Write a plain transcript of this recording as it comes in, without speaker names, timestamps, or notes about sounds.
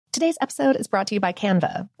Today's episode is brought to you by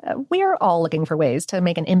Canva. We're all looking for ways to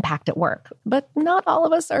make an impact at work, but not all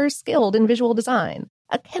of us are skilled in visual design.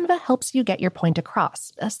 Canva helps you get your point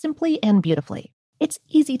across, simply and beautifully. It's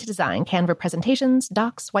easy to design Canva presentations,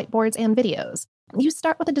 docs, whiteboards, and videos. You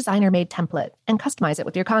start with a designer-made template and customize it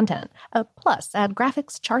with your content. Plus, add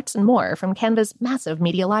graphics, charts, and more from Canva's massive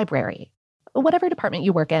media library. Whatever department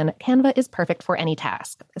you work in, Canva is perfect for any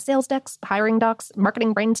task. Sales decks, hiring docs,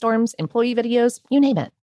 marketing brainstorms, employee videos, you name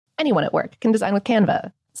it. Anyone at work can design with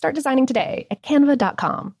Canva. Start designing today at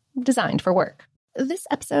canva.com. Designed for work. This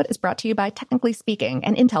episode is brought to you by Technically Speaking,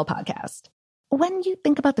 an Intel podcast. When you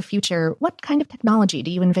think about the future, what kind of technology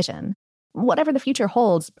do you envision? Whatever the future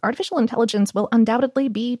holds, artificial intelligence will undoubtedly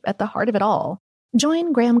be at the heart of it all.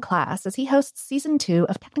 Join Graham Class as he hosts Season 2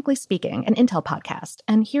 of Technically Speaking, an Intel podcast,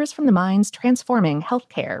 and hears from the minds transforming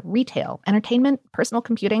healthcare, retail, entertainment, personal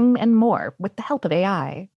computing, and more with the help of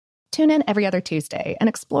AI. Tune in every other Tuesday and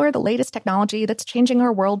explore the latest technology that's changing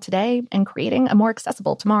our world today and creating a more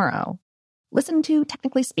accessible tomorrow. Listen to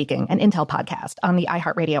Technically Speaking, an Intel podcast on the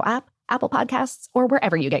iHeartRadio app, Apple Podcasts, or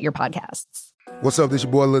wherever you get your podcasts. What's up, this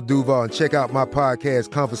your boy Lil Duval, and check out my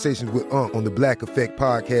podcast, Conversations with Unc, on the Black Effect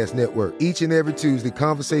Podcast Network. Each and every Tuesday,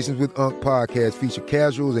 Conversations with Unc podcast feature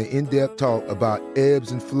casual and in-depth talk about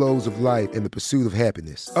ebbs and flows of life and the pursuit of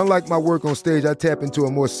happiness. Unlike my work on stage, I tap into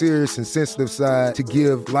a more serious and sensitive side to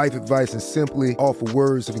give life advice and simply offer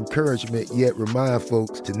words of encouragement, yet remind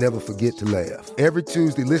folks to never forget to laugh. Every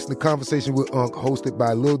Tuesday, listen to Conversation with Unc, hosted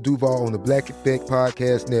by Lil Duval on the Black Effect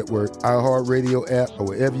Podcast Network, iHeartRadio app, or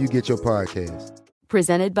wherever you get your podcasts.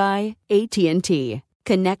 Presented by AT&T.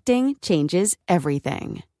 Connecting changes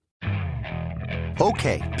everything.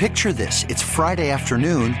 Okay, picture this. It's Friday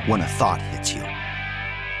afternoon when a thought hits you.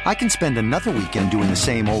 I can spend another weekend doing the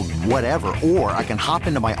same old whatever, or I can hop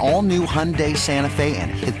into my all-new Hyundai Santa Fe and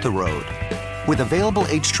hit the road. With available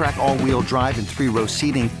H-Track all-wheel drive and 3-row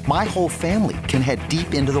seating, my whole family can head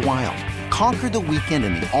deep into the wild. Conquer the weekend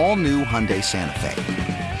in the all-new Hyundai Santa Fe.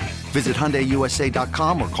 Visit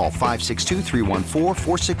HyundaiUSA.com or call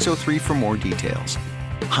 562-314-4603 for more details.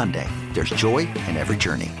 Hyundai, there's joy in every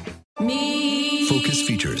journey. Focus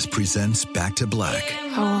Features presents Back to Black.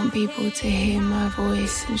 I want people to hear my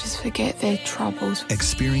voice and just forget their troubles.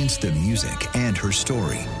 Experience the music and her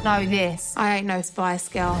story. Know this, I ain't no Spice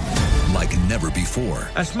Girl. Like never before.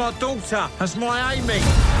 That's my daughter. That's my Amy.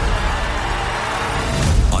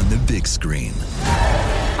 On the big screen.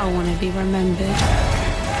 I want to be remembered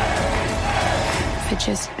for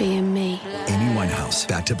just being me. Amy Winehouse,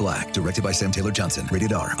 Back to Black, directed by Sam Taylor Johnson.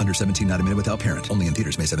 Rated R, under 17, not a minute without parent. Only in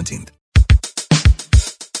theaters May 17th.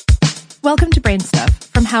 Welcome to Brain Stuff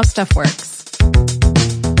from How Stuff Works.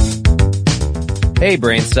 Hey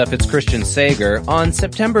Brain Stuff, it's Christian Sager. On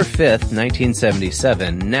September 5th,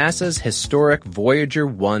 1977, NASA's historic Voyager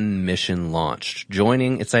 1 mission launched,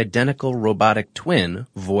 joining its identical robotic twin,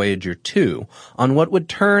 Voyager 2, on what would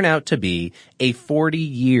turn out to be a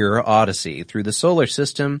 40-year odyssey through the solar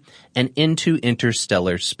system and into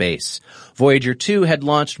interstellar space. Voyager 2 had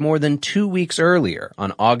launched more than 2 weeks earlier,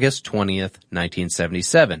 on August 20th,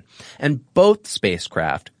 1977, and both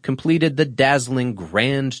spacecraft completed the dazzling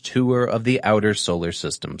grand tour of the outer solar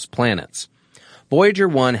system's planets. Voyager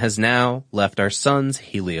 1 has now left our sun's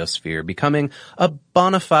heliosphere, becoming a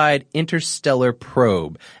bona fide interstellar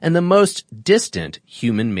probe and the most distant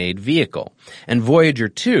human-made vehicle. And Voyager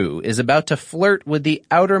 2 is about to flirt with the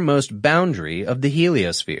outermost boundary of the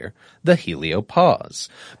heliosphere, the heliopause.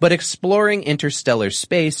 But exploring interstellar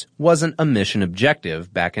space wasn't a mission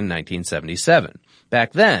objective back in 1977.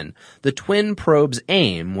 Back then, the twin probe's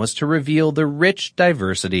aim was to reveal the rich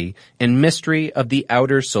diversity and mystery of the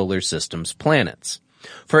outer solar system's planets.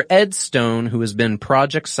 For Ed Stone, who has been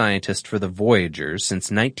project scientist for the Voyager since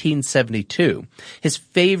 1972, his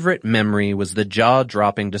favorite memory was the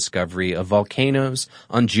jaw-dropping discovery of volcanoes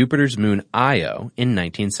on Jupiter's moon Io in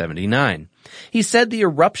 1979. He said the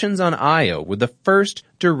eruptions on Io were the first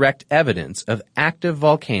direct evidence of active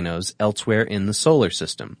volcanoes elsewhere in the solar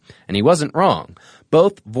system. And he wasn't wrong.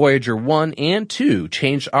 Both Voyager 1 and 2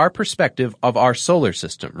 changed our perspective of our solar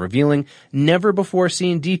system, revealing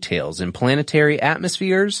never-before-seen details in planetary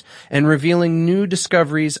atmospheres and revealing new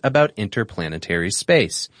discoveries about interplanetary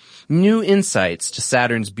space. New insights to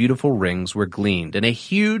Saturn's beautiful rings were gleaned, and a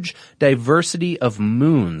huge diversity of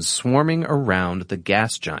moons swarming around the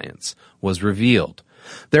gas giants was revealed.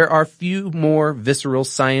 There are few more visceral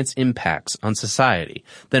science impacts on society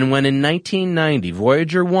than when in 1990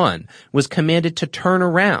 Voyager 1 was commanded to turn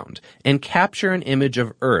around and capture an image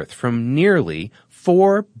of Earth from nearly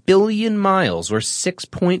 4 billion miles or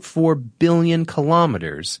 6.4 billion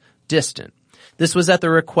kilometers distant. This was at the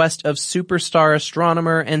request of superstar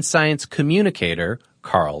astronomer and science communicator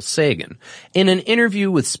Carl Sagan. In an interview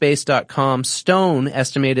with Space.com, Stone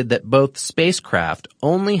estimated that both spacecraft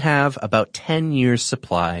only have about 10 years'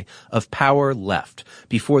 supply of power left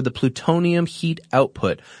before the plutonium heat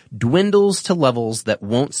output dwindles to levels that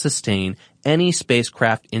won't sustain any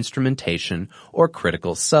spacecraft instrumentation or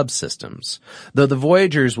critical subsystems. Though the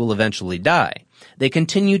Voyagers will eventually die, they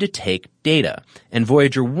continue to take data, and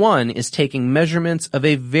Voyager 1 is taking measurements of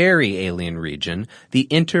a very alien region, the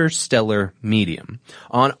interstellar medium.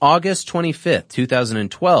 On August 25th,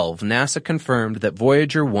 2012, NASA confirmed that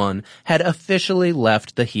Voyager 1 had officially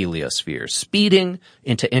left the heliosphere, speeding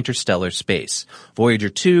into interstellar space. Voyager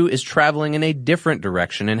 2 is traveling in a different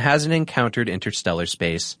direction and hasn't encountered interstellar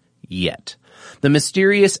space yet. The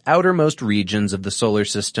mysterious outermost regions of the solar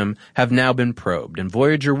system have now been probed, and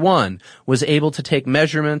Voyager 1 was able to take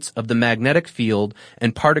measurements of the magnetic field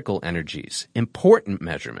and particle energies, important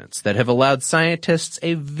measurements that have allowed scientists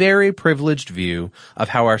a very privileged view of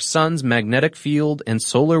how our sun's magnetic field and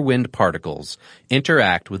solar wind particles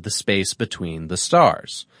interact with the space between the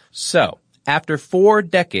stars. So, after 4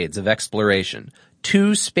 decades of exploration,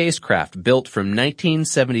 2 spacecraft built from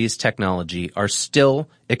 1970s technology are still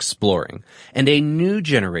exploring, and a new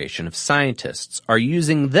generation of scientists are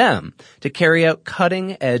using them to carry out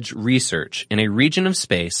cutting-edge research in a region of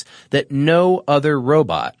space that no other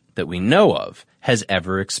robot that we know of has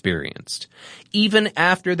ever experienced. Even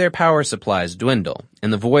after their power supplies dwindle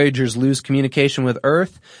and the Voyagers lose communication with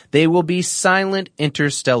Earth, they will be silent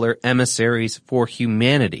interstellar emissaries for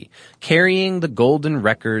humanity, carrying the golden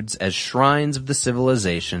records as shrines of the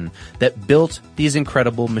civilization that built these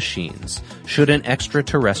incredible machines, should an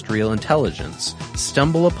extraterrestrial intelligence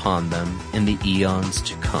stumble upon them in the eons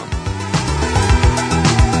to come.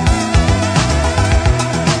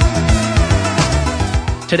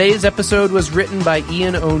 Today's episode was written by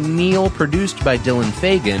Ian O'Neill, produced by Dylan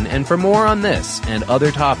Fagan, and for more on this and other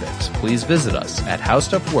topics, please visit us at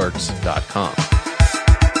howstuffworks.com.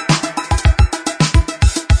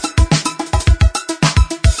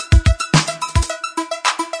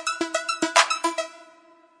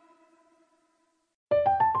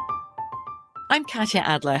 I'm Katya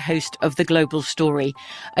Adler, host of The Global Story.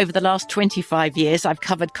 Over the last 25 years, I've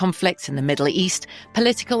covered conflicts in the Middle East,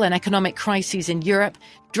 political and economic crises in Europe,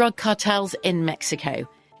 drug cartels in Mexico.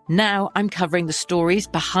 Now I'm covering the stories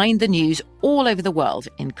behind the news all over the world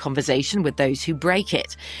in conversation with those who break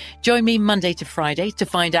it. Join me Monday to Friday to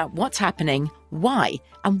find out what's happening, why,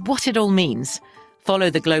 and what it all means. Follow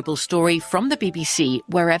The Global Story from the BBC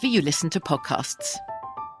wherever you listen to podcasts.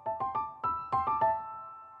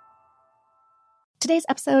 Today's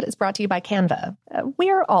episode is brought to you by Canva.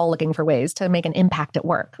 We're all looking for ways to make an impact at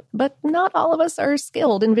work, but not all of us are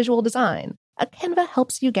skilled in visual design. Canva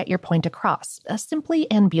helps you get your point across, simply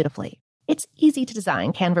and beautifully. It's easy to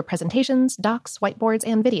design Canva presentations, docs, whiteboards,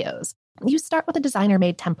 and videos. You start with a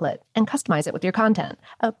designer-made template and customize it with your content.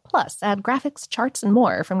 Plus, add graphics, charts, and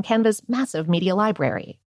more from Canva's massive media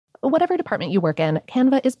library. Whatever department you work in,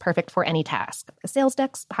 Canva is perfect for any task. Sales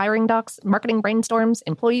decks, hiring docs, marketing brainstorms,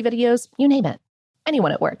 employee videos, you name it.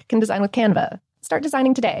 Anyone at work can design with Canva. Start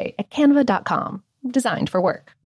designing today at canva.com. Designed for work.